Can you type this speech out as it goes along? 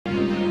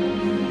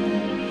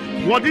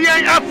What the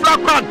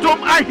Africa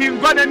Tom I him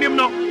got him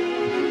no.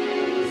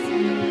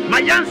 My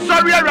young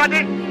sorry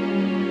already.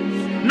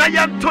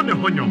 Nayan Tony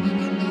Honyo.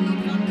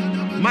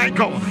 My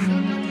God.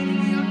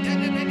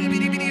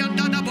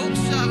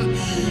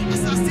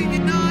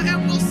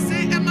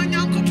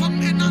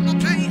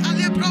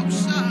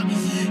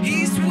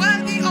 He's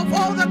worthy of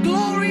all the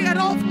glory and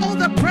of all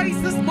the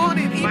praise this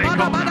morning.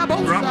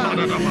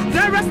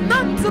 There is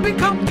none to be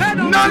compared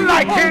to none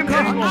like him.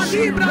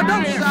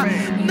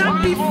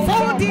 None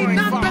before thee,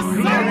 none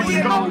beside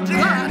thee, oh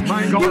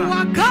God. You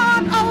are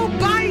God all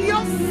by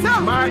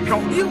yourself. My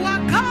God. You are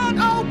God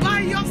all by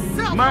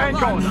yourself. My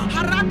God.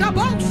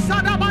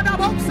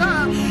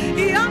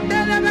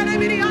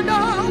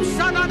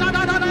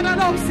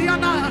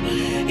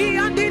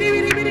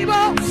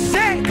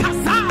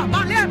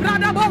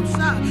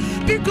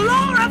 Be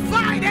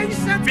glorified,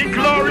 ancient Be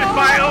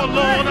glorified, oh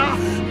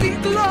Lord. Be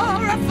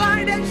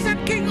glorified,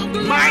 ancient King of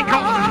glory. My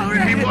God,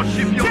 we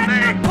worship your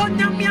name.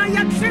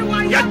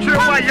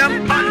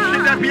 My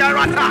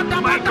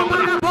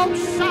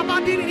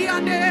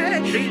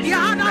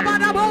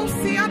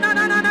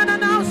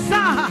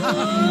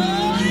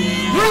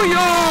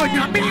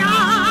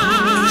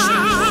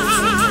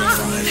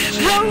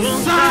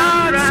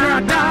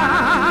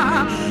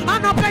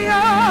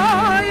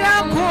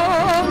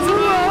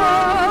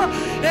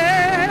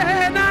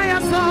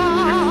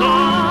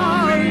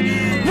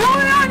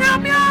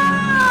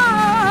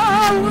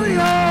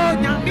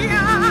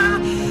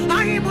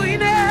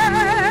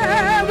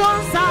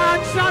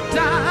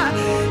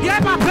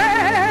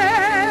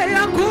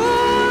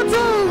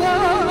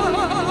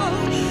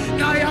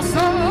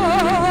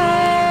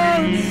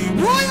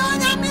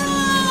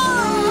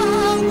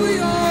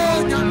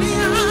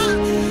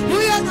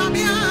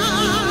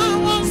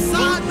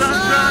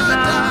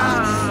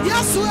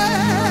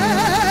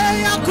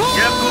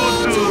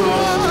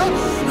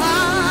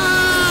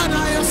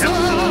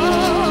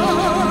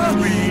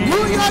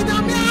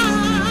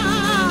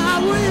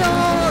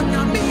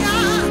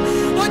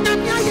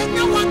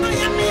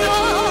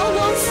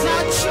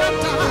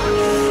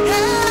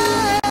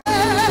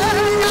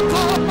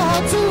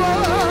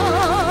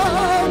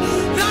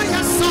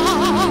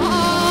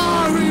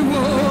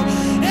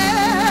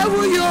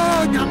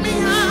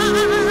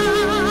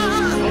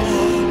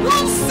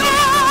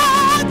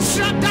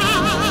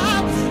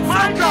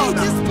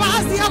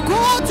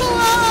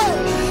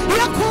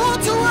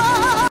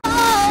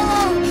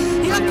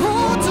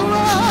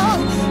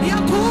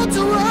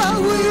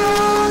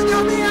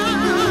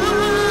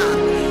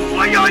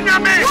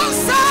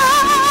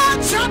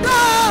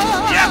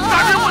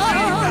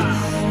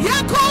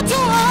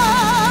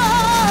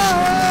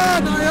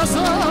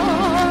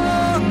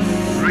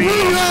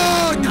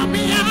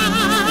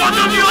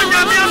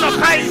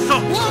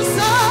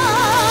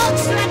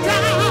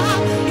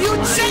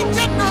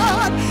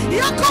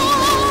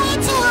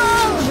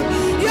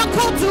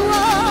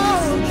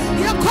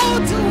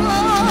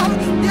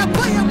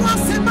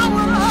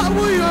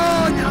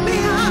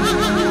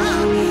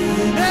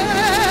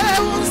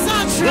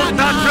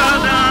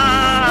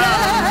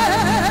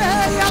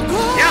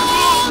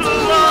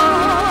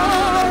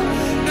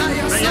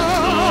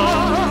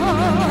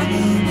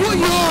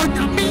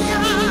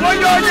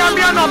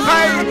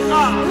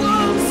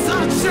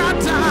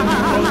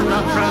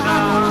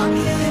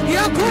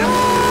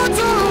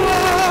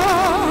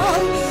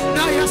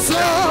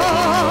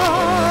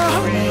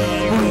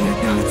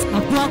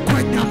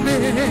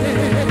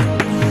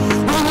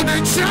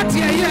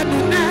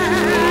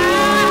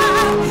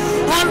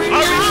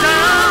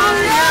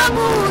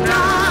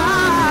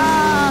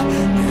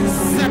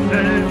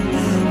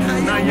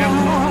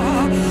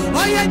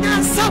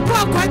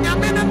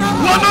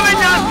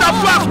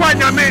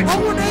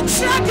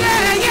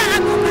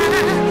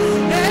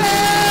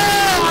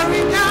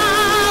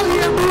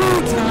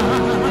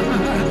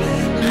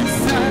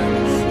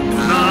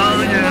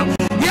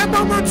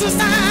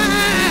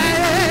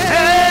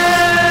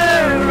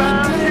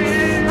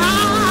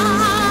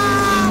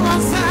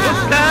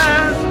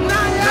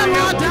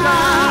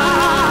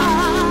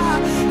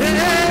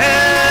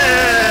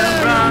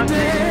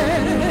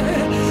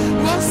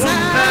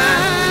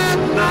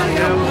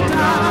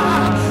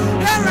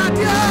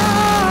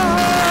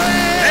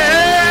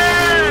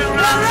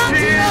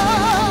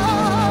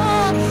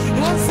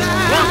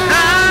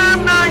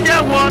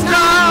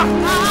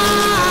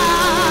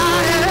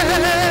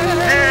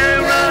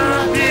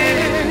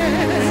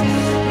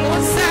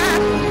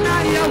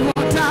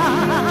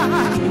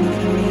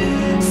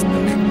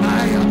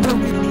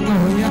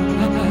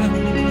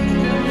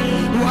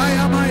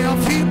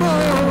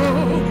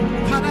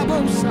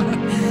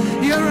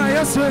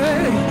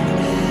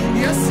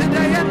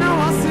Yesterday and now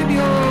I see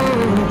you.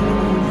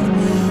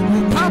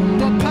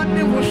 Papa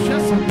Pani was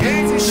just a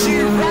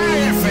Nhyira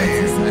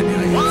FM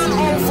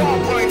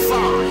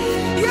 104.5.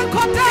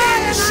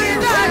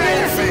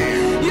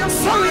 You're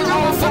sorry,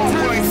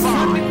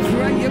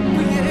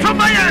 104.5.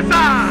 Come on, yes,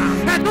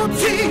 and don't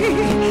see.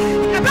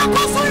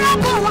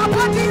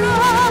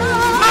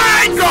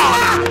 My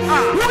God.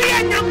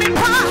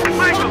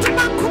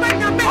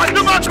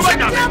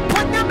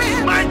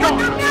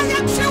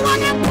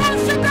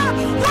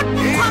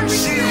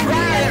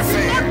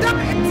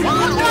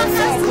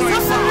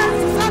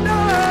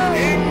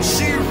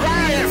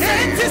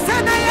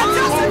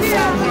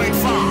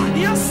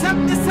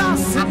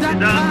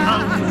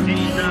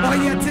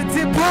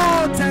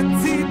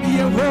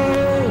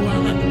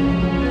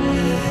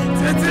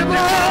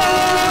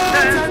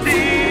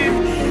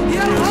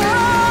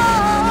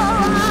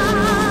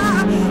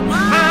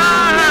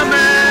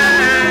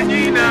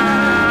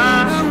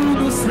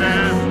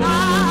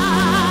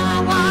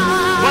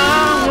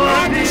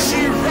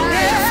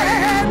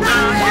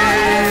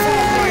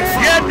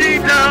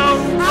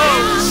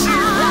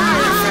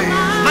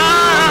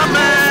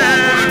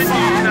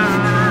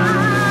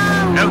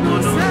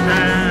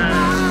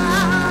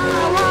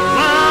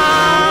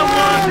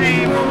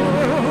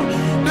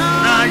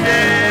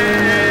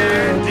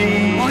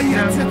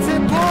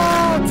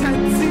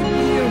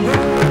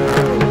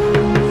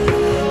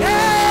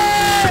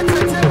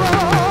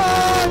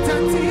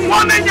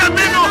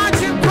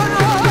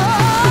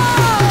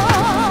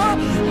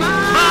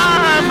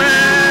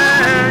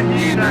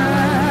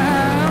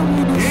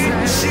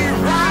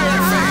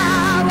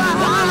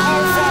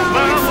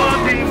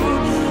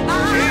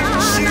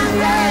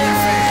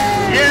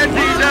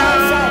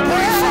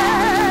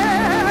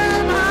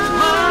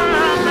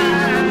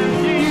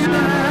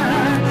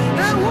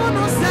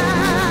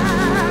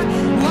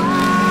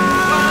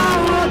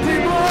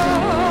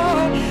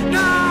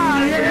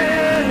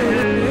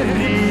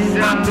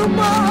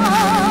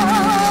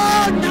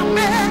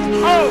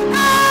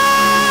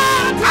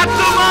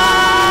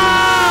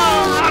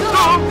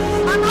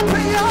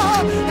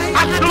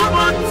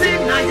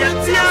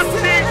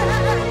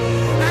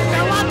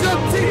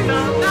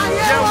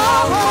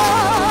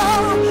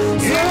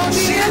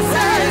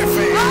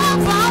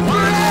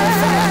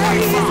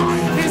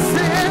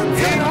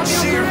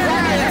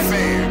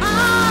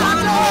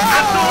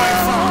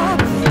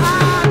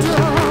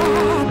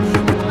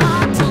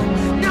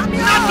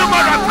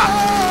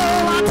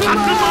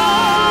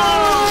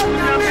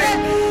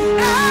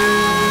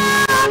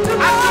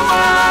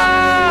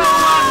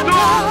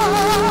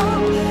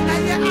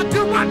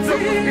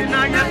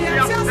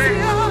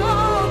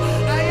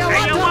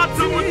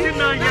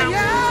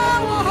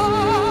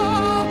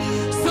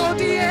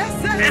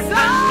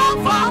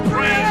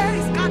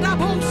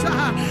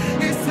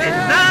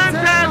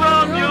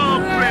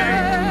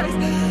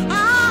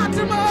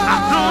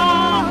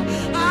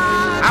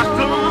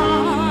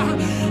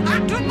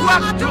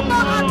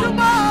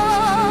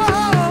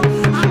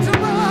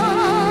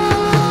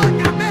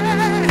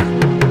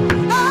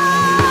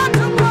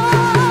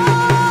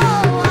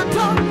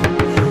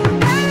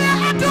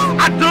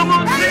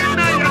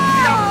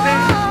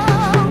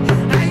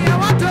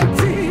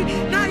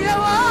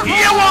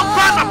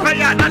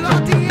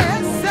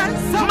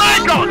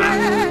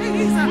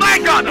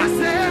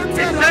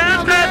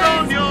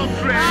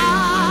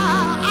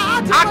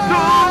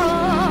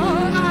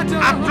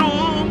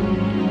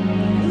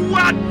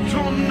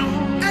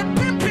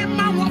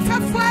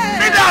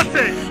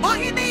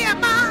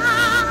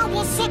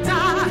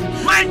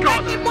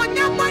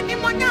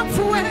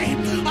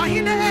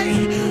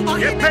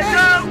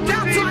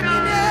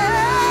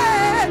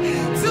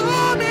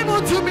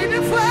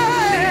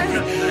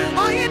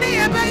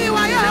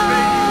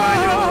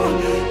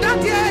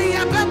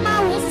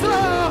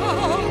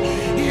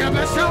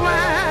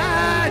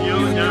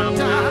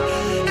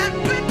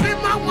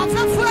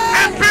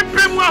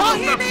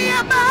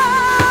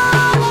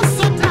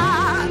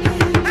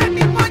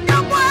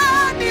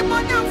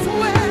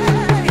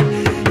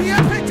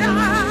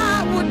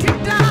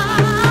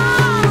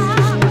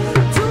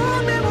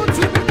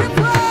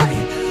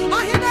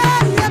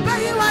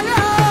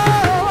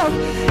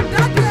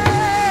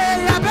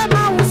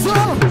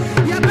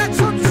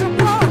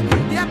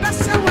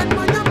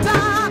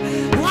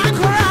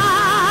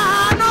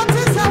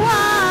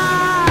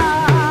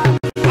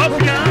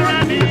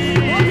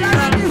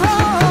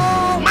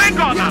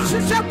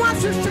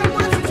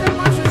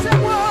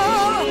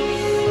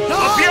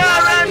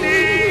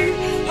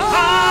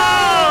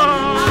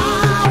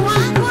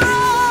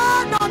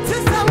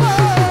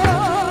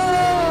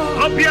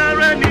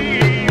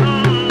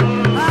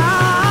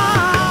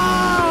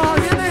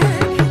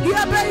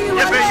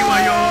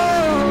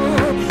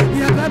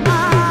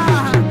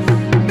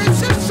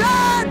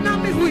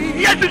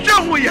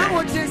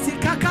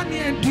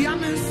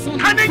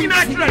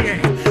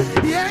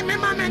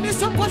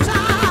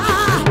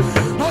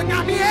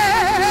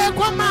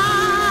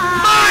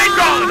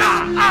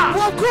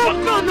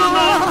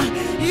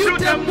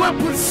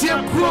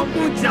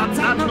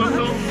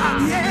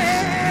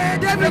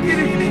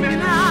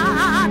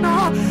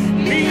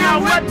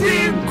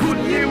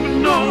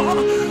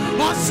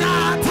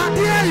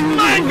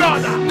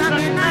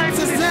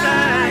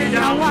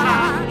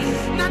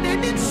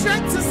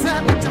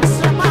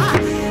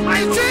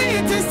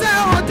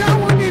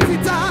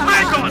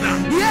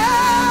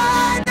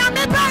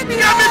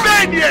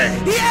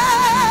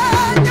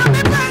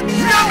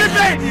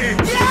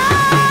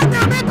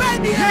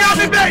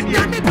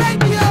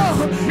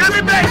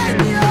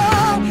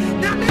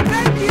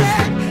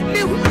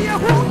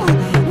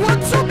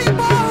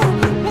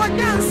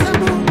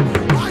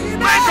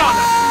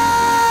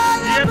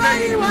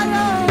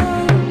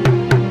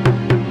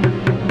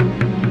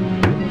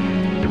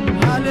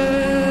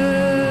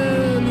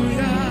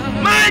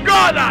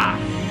 God.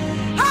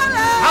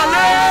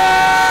 Hallelujah.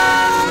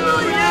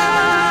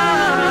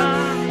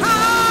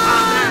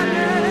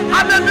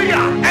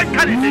 Hallelujah. And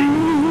can it be?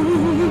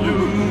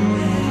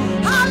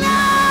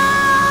 Hallelujah.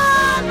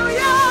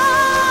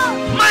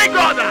 My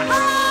God.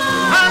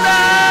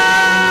 Hallelujah.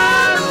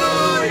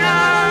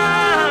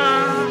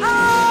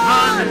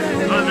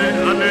 Hallelujah.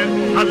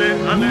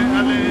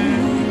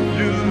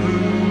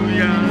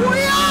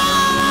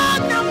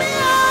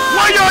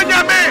 Woyo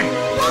nyame.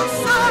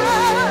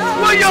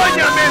 Woyo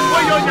nyame.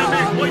 Woyo nyame.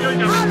 Woyo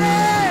nyame.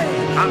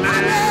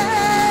 Amen.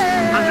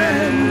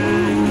 Amen.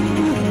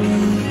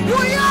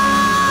 Woyo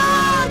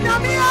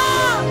nyame.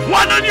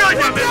 Wono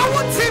nyame.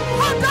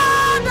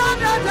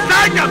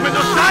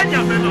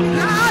 Sanya meno.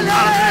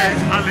 Amen.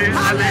 Amen.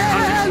 Amen.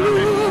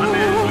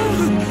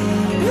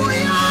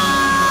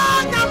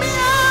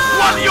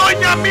 Woyo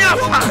nyame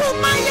apa.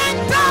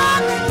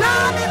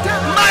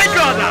 My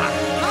God.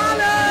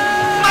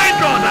 My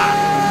God.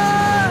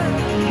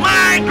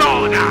 My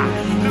God.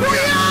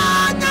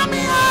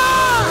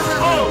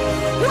 Oh.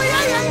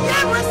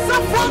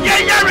 Yeah,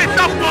 it's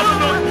up for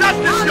that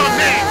is your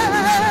name.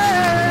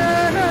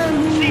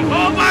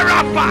 Jehovah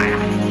Rapha.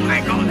 My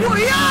God. Who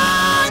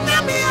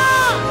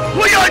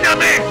are you,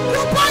 man?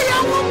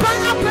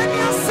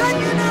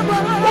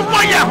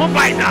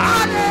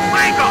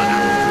 My God.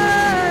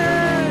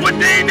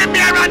 Within the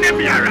mirror,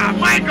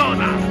 my God.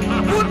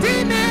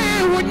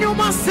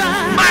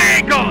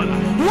 My God.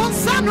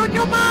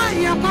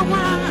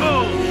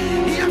 Oh.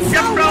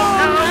 You brought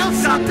down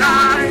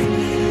Satan.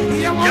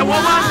 You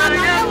woman,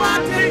 you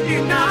want to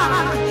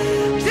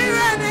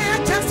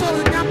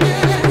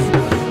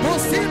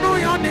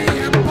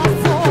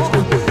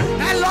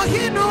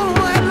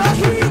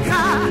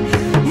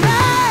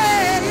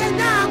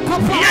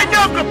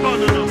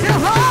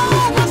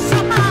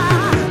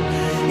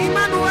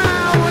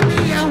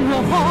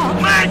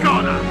my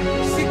God.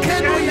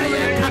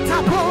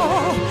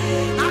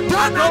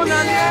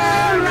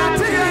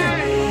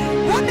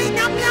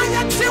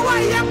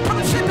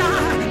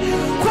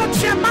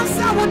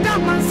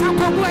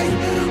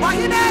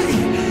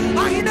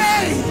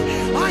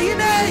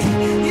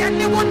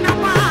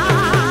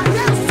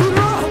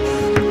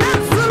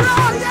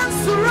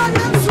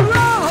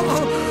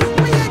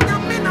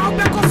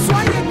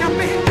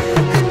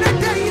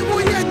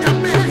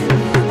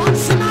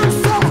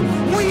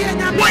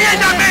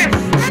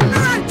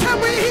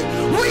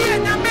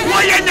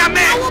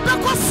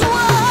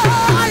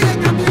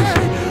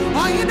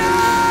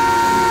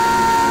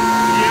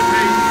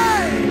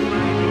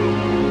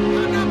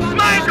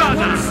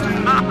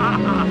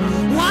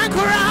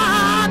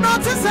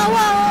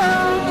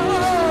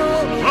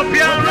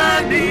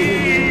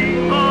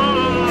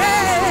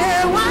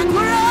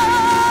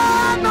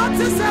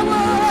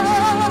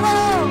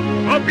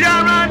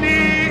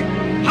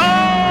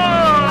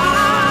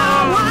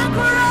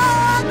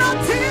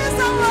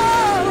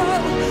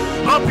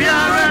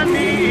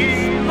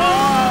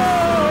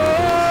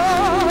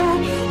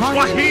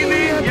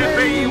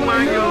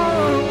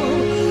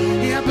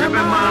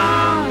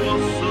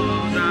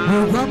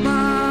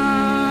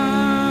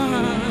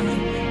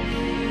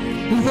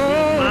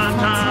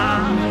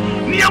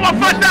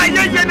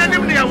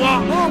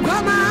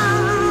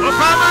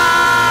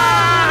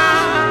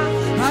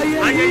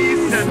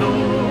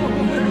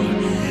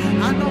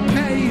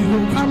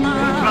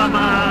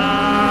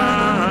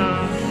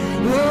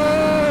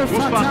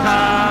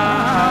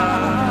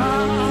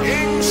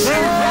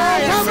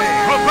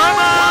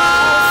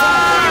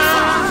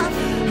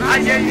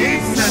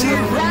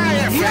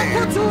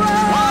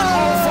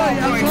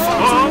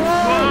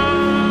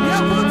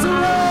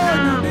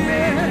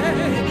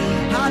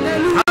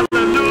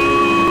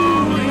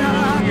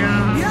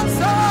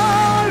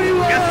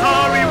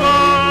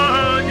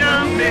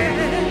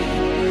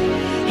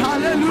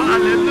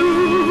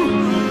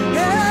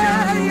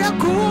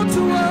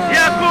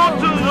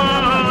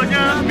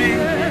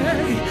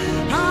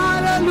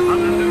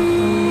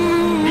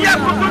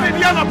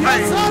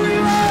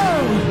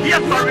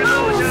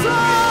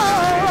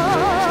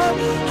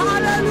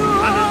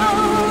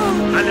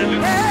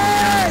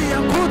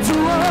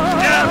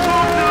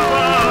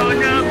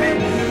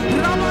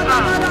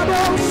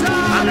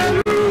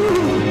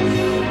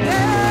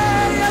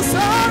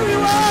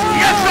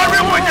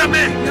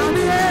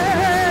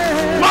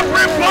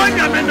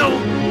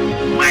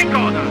 My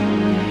God.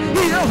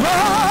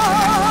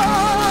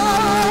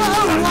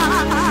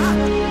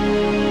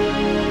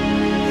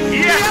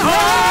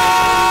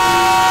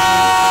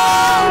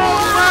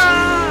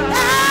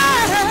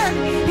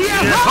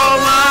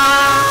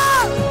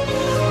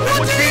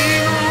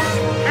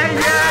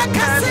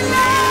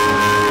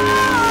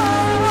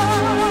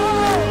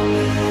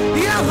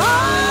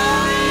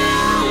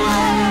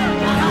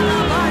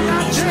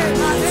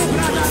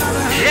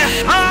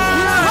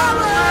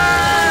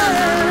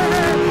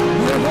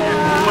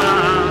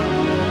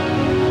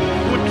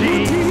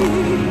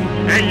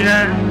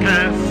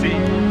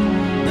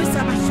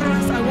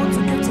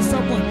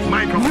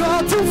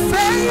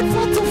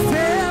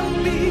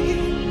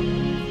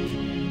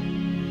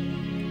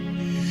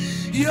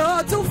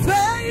 You're too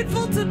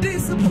faithful to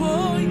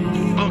disappoint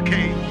me.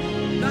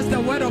 Okay. That's the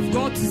word of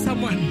God to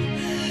someone.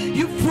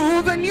 You've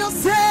proven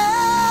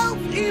yourself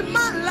in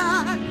my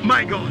life.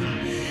 My God.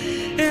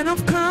 And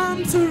I've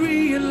come to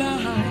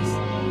realize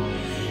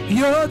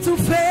you're too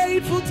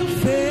faithful to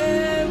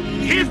fail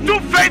me. He's too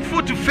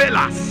faithful to fail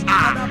us.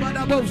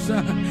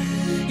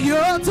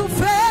 You're too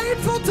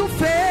faithful to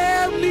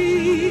fail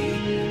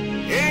me.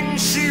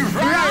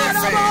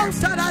 Nhyira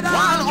FM.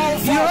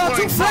 You're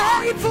too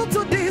faithful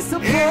to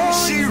disappoint me.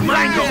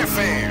 Nhyira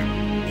FM.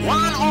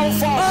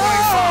 104.5.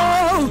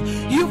 Oh,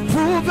 you've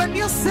proven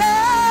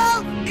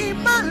yourself in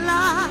my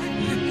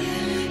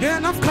life,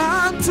 and I've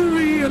come to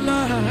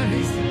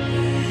realize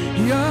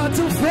you're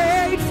too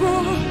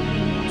faithful.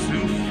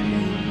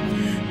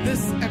 This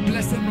is a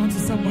blessing unto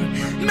someone.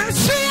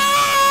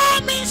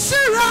 Nhyira,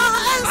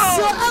 and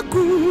so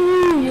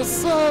good.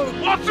 So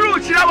what through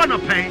Nhyira wanna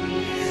pay?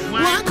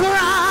 one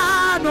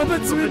cry over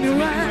to the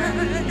way.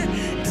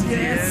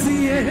 Yes,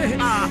 yeah.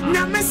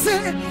 Now me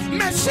say,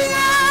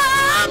 Nhyira.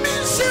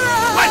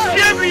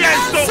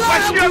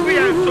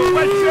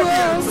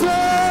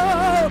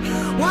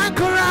 One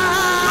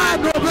cry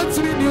over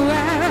to the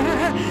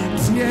way.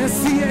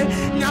 Yes, yeah.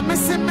 Now me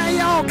say, may you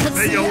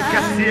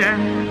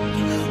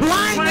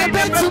why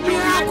never to be a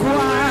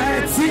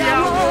quiet?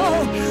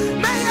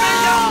 May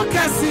you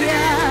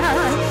cassia.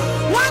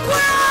 One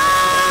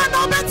cry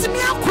over to me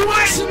a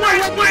question.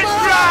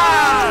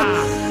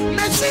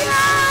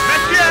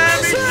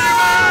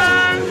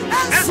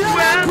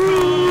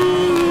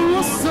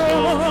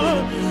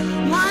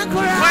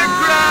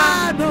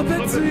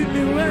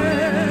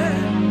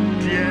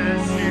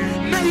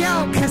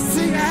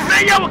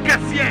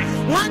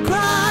 One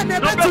cry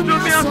never to me a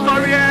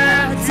story.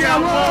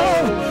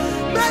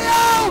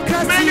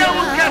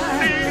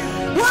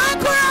 One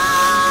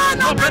cry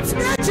never to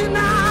me a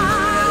china.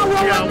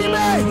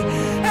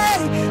 Hey,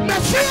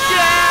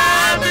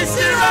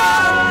 Nhyira,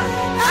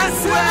 and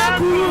so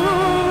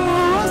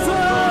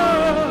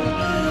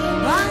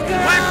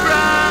one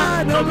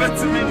cry never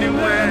to me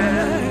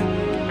anywhere.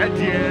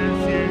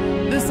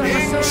 This is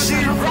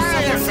Nhyira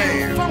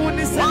FM.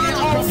 104.5.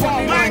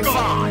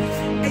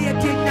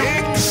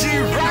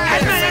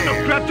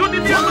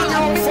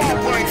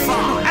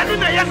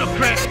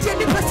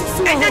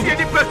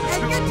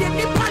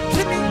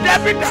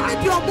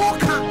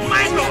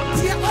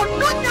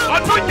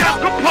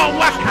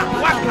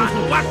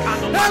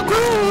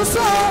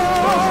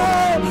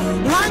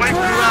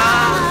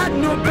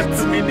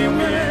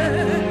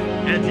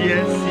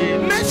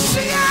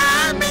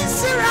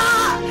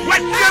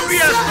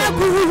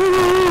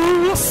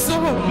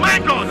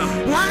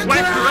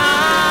 My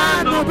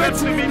God, no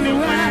better me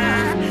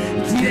anywhere.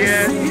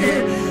 Yes,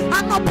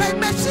 I'm not paying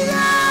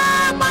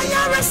Messiah. My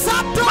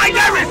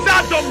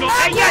result, no,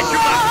 my God,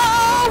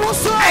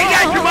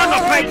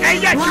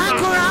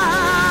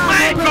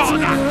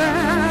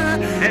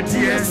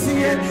 yes,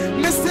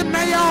 Mr.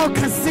 Mayor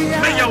Cassia,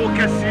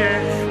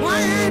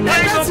 why not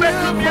better me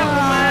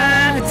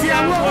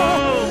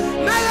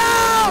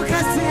Mayor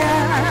Cassia,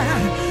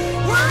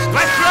 why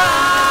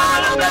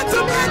not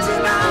better me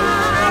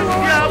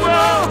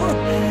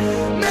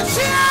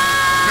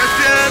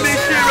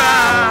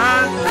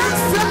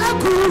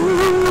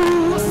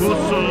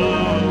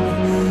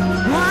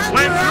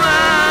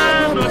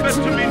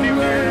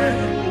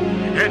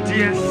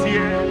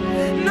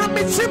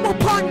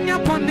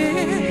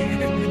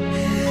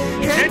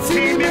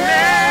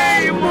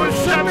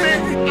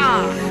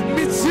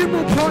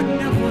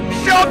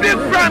shall be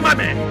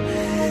primary.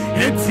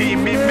 It's me,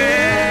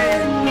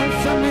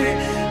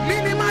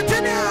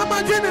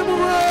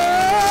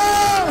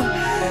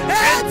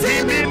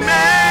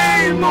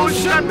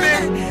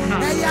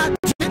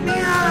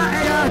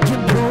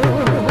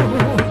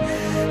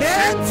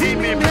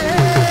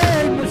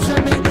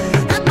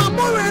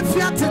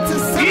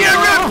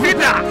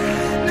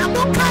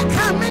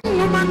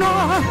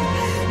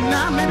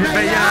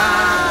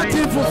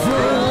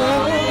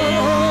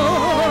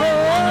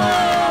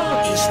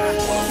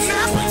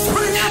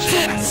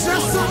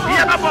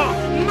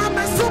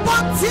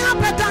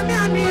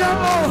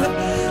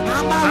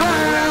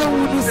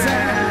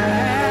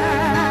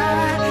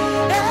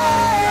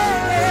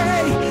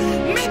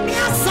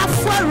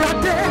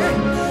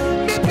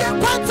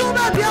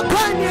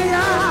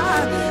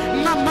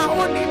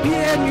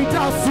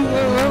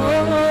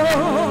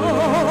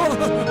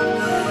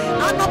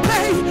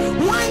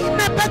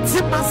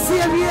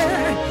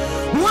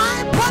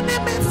 why pony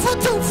me foot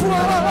to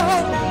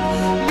floor?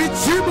 Me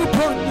chimu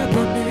pony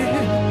pony.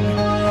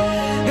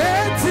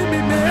 Eti me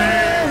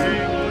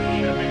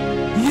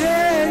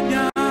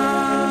yeah,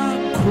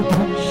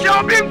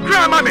 shall be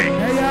grandmammy.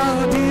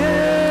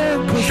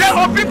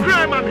 Shall be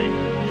grandmammy.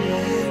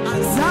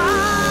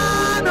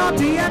 Azano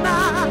Diana,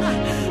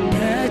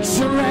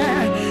 picture,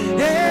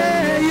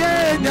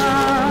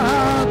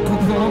 yeah,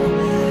 kupo.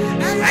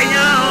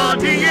 Ayo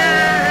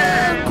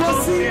Diana,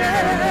 kosie.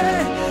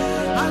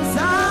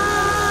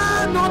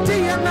 Azano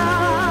Diana,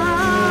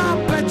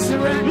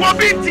 picture. What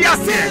be the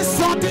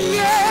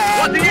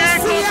What the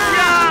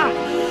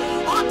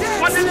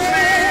What the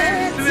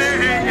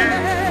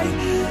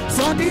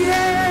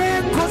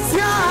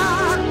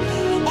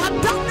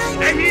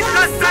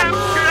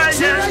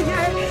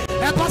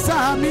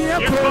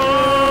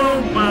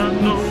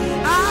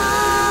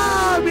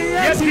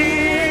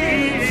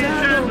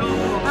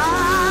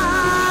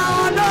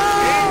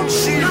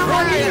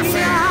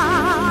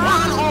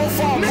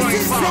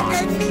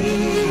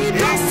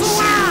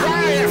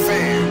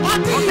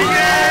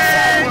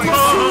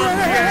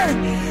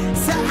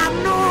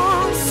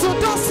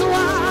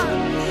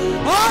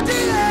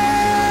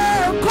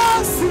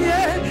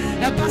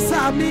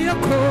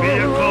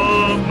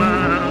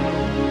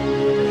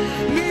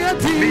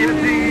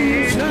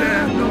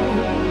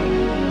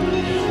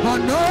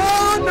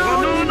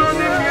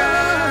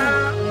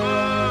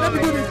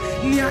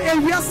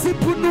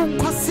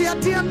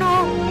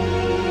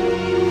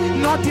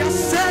Not your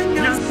saying,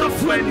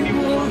 of when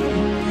you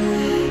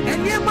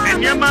and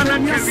your man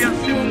and your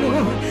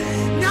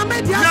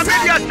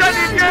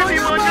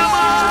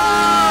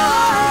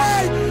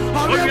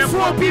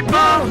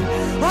people,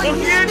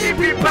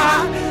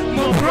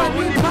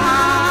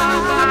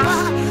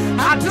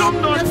 I don't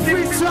know if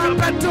it's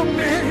to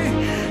me.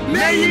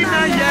 May I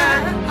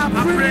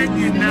bring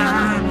you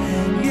now.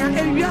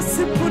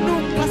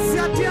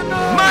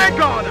 My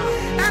God,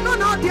 and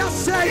on all your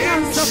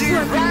sayings of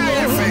your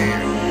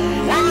FM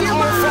 104.5.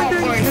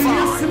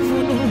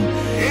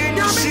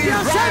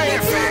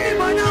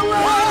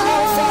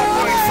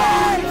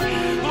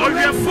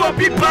 For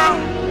people,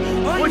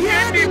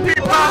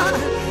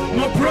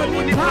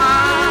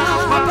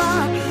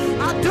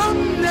 I don't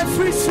know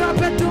free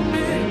shepherd to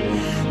me.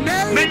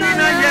 May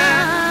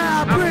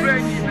I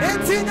bring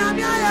it's in a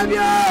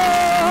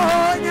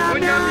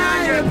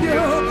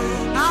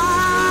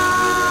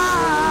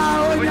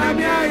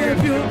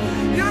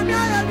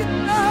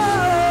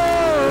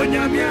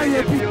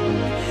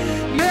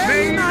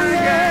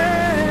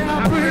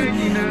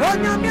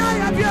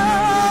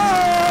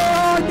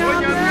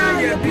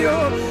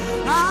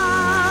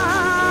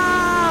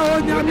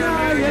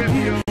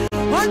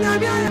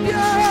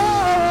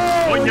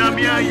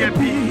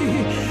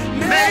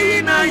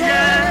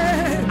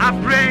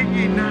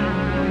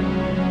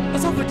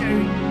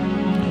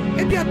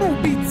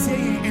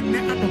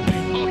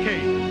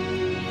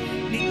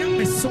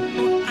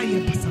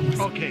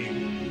okay.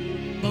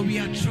 But we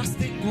are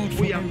trusting God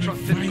for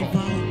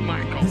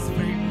my God.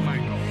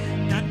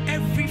 That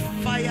every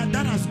fire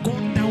that has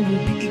gone down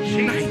will be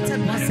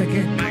ignited once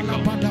again. My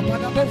God.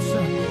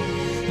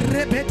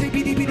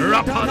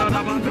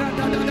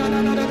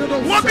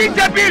 What be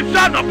the big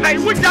son of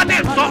pain? Which are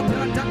they so?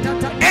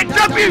 And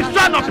the big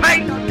son of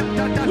pain.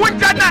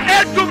 Which are the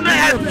Edumna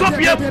and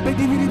Sobium?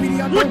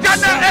 Which are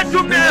the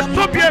Edumna and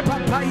Sobium?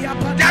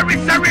 There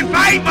is a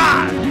revival.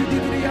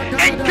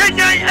 And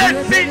Kenya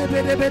SC.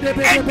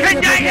 And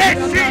Kenya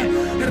SC.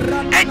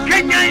 And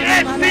Kenya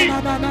SC.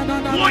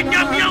 One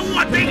Yamia,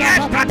 what the air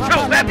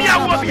patrol. Baby, I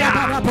will be.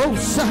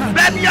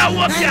 Baby, I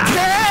will be.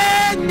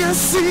 Kenya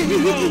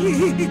see.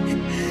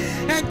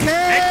 And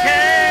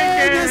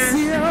Kenya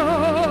see.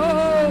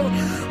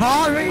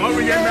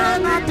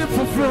 Oriana de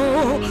Fofro.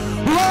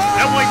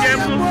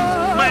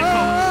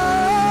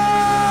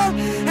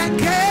 And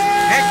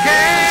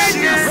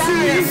Kenya see.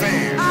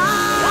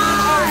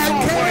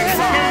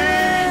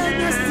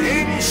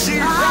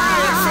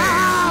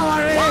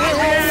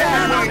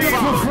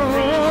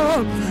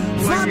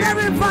 For the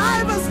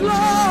revivers,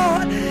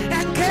 Lord,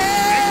 and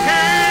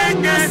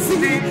Kenya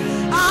see.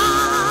 I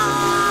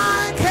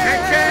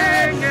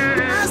can't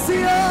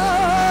see.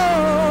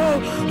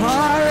 Oh,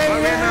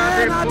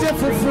 Ariana de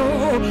Fofo.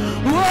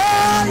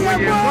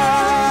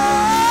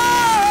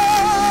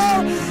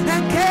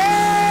 And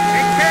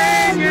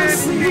Kenya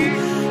see.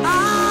 I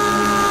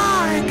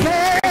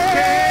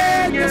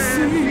can't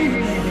see.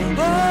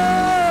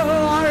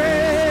 Oh,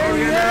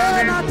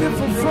 Ariana de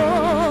Fofo.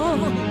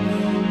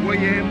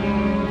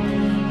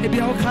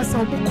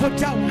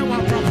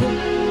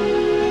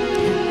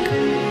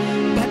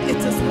 But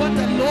it is what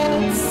the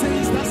Lord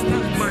says that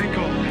stands. My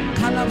God.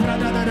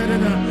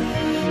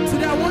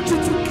 Today I want you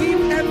to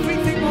give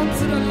everything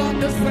unto the Lord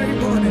this very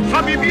morning.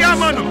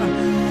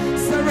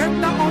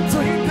 Surrender unto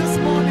Him this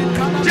morning.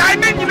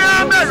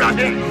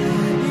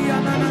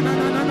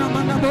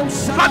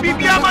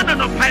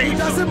 It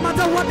doesn't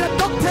matter what the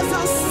doctors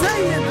are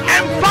saying.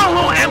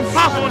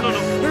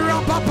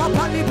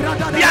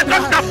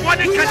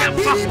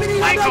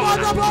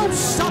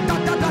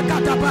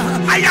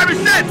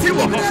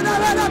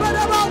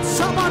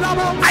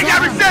 I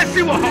resist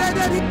you. My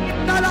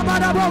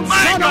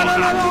God.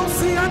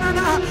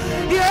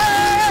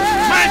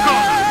 My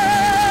God.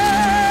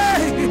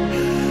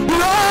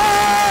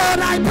 Lord,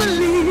 I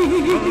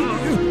believe.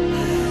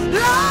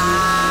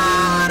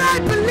 Lord, I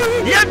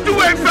believe.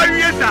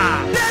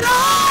 That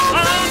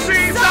all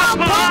things are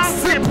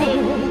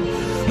possible.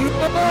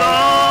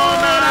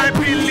 Lord, I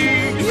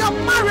believe. Your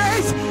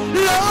marriage,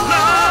 Lord,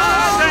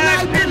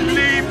 I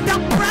believe. The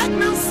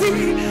pregnancy,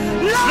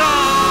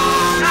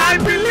 Lord, I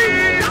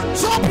believe. The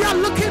job you're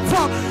looking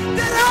for,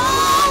 that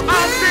all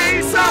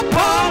things are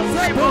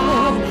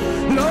possible.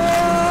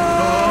 Lord,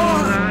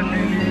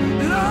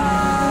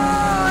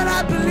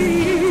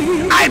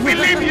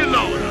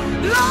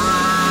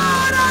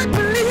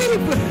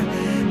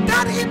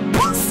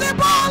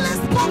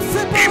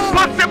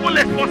 miracle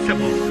is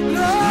possible.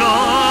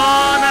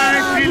 Lord, I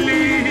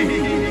believe.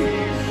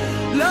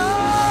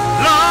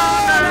 Lord,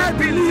 I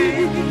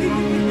believe.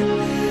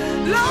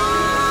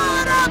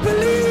 Lord, I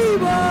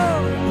believe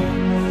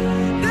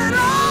that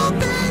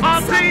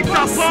all things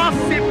are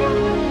possible.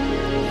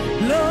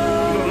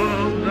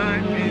 Lord, I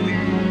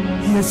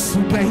believe. Yes,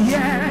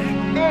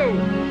 Oh,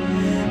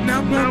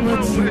 now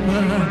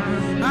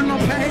I'm not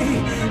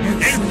paying.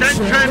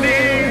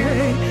 essentially,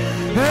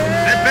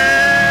 the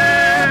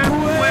best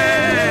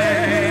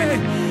way.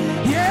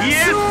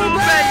 Yes,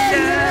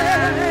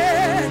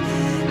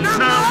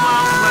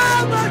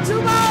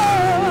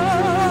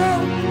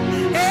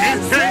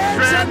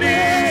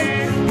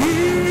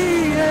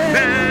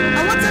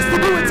 I want us to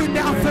do it in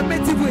the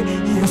affirmative way.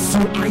 Yes,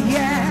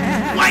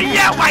 why,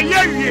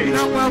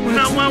 no one will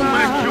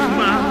you,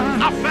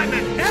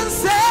 affirmative.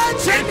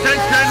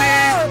 Essentially,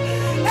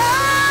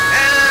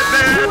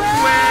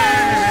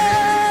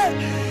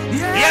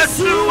 yes,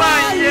 you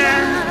are,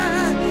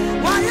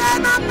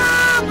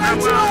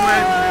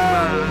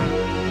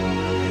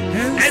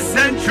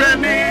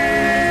 essentially,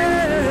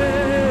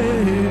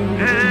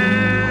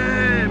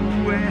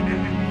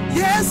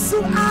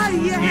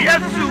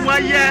 yes, you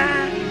are,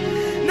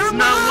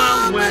 no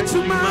one will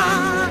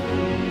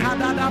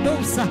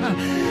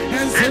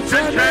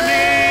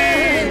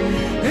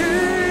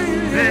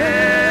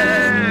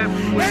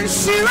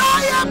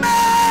Nhyira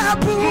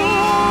mebu,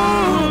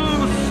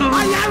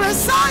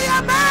 ayaresaya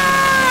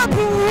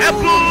mebu,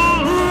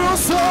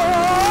 so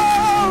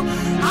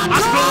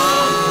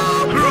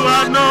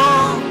Cruano,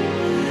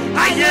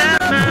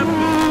 mebu,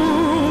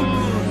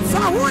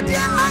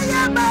 Fahudia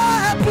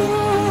mebu,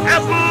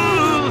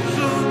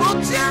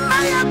 Otia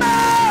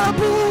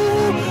mebu,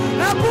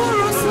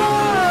 so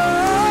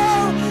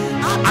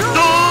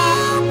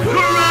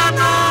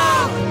Cruano,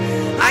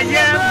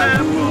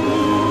 mebu.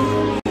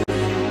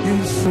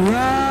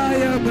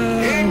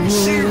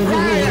 Nhyira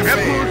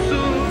FM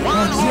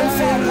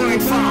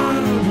 104.5.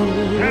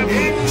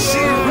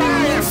 Nhyira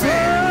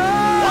FM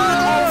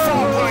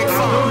 104.5.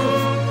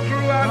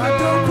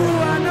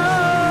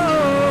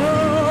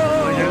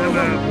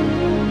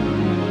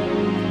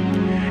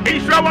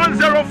 Nhyira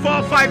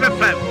 104.5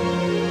 FM.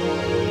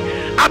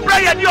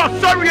 Abraya ni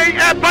osori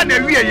e ba na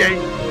wie ye.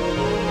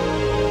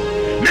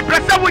 Me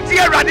presa wo ti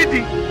erade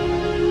di.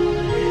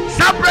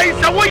 Sabrai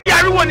sa wo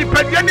yare woni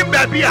padua ni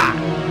baabi a.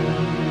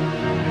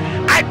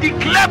 I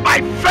declare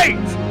by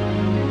faith,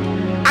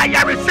 I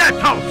am reset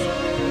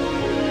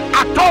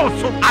at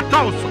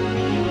all.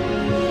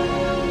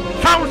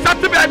 Found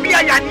something by me.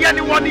 I am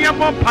the one year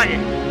more pie.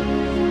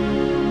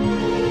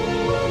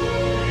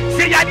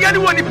 Say, I am the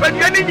one in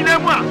Penny.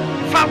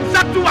 Found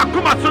something to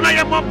come as soon as I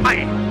am more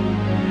pie.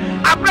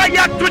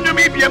 Abraya to you,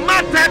 maybe a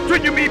matter to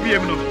you, maybe.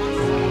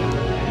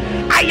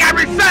 I am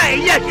reset,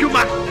 yes, you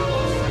must.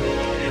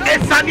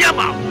 It's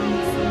Sanyama.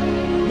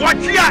 What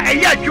year a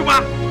year, you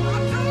must.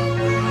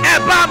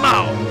 Ebama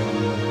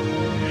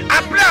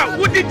Abra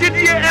would it did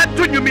ye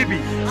to you maybe?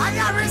 I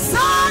am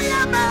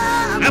Messiah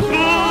man.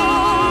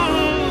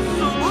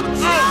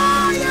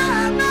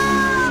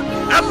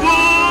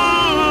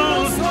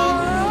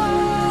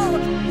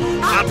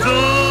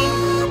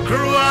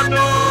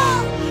 Cruano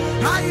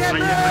I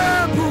am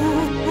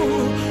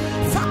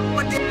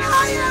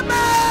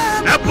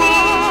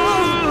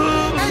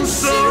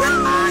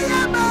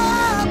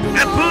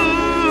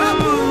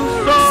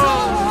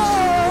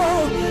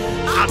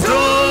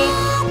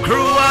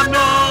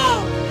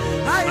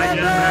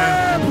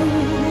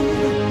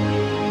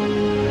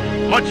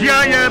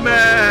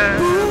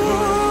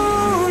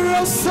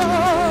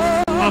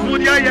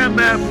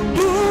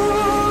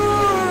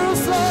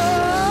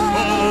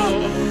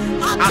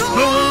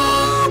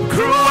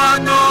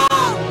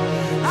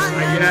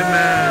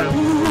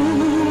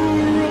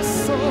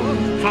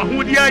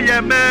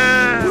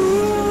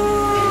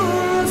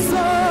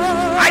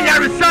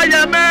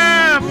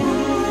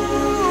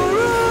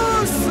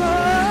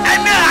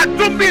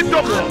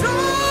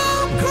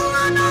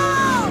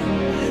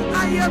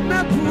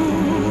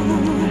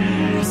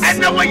and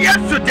no one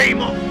yesterday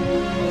more.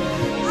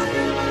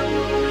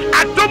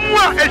 I don't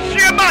want a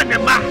shaman,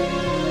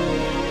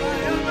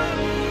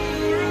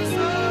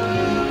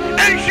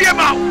 and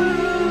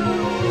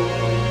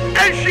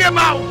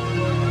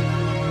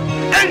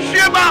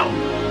Shema,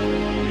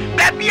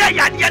 baby, I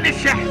had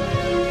Yanisha,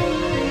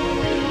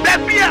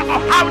 baby, or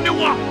how the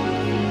war.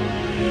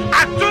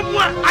 I don't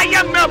want I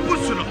am a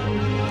busuno,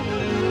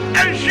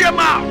 and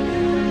Shema.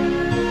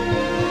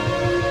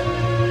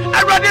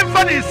 I read it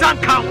for the sun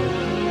count.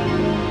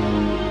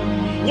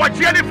 What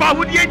you if I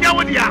would get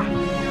with ya?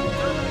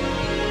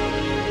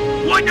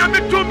 One yam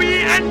to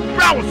me and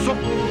browse.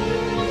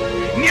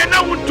 Near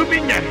now to me,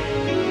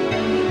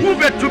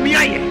 move it to me.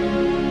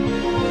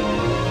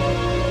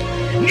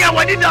 Near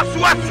what did a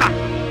swassa?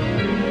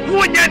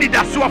 Who did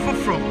a swaffer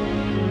from?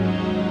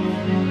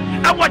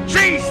 Our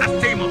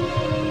Jesus table.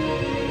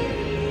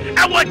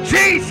 Our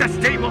Jesus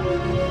table.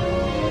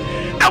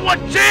 Our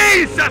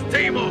Jesus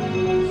table.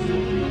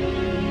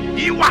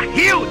 You are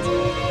healed.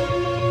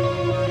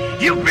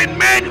 You've been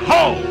made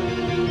whole.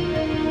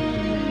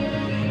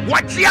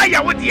 Wachia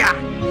Yawodia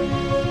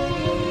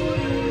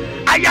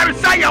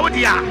Ayarisa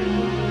Yawodia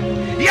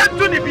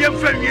Yantuni Biam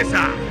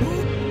Femisa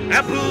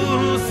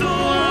Ebuso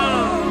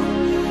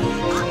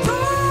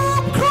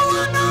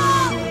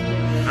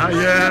I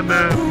am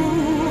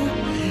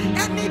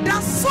Any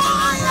that's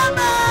why I'm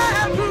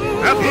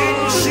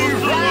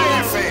Nhyira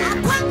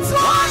FM.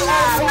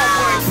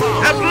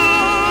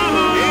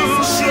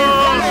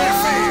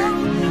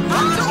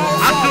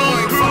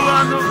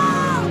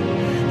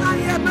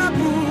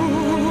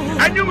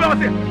 and you will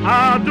say,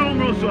 I don't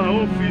know so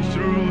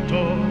official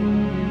talk.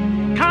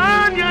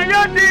 Can you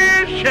hear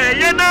this?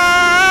 Shayana,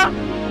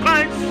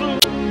 quite so.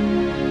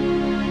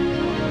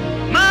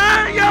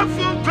 My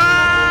fuka,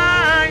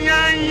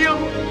 you.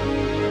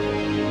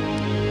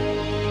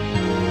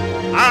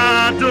 I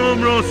don't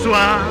know so.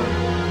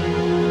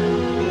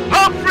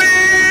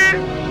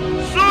 Offering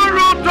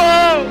Suruto,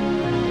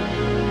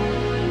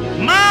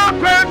 my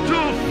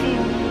pentufu,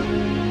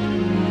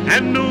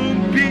 and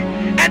Numpi.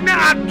 And now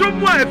I don't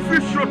want a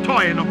fish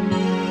toy. No,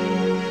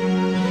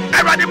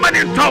 everybody money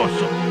in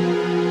Tosso.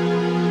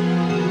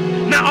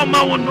 Now on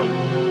my one,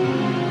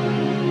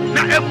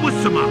 now a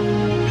Muslim,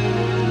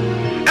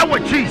 our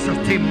Jesus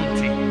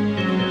Timothy.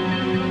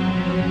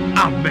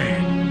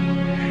 Amen.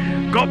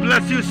 God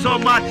bless you so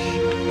much.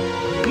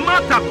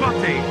 Mata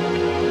Quartey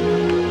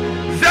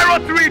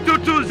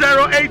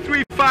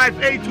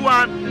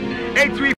 0322083581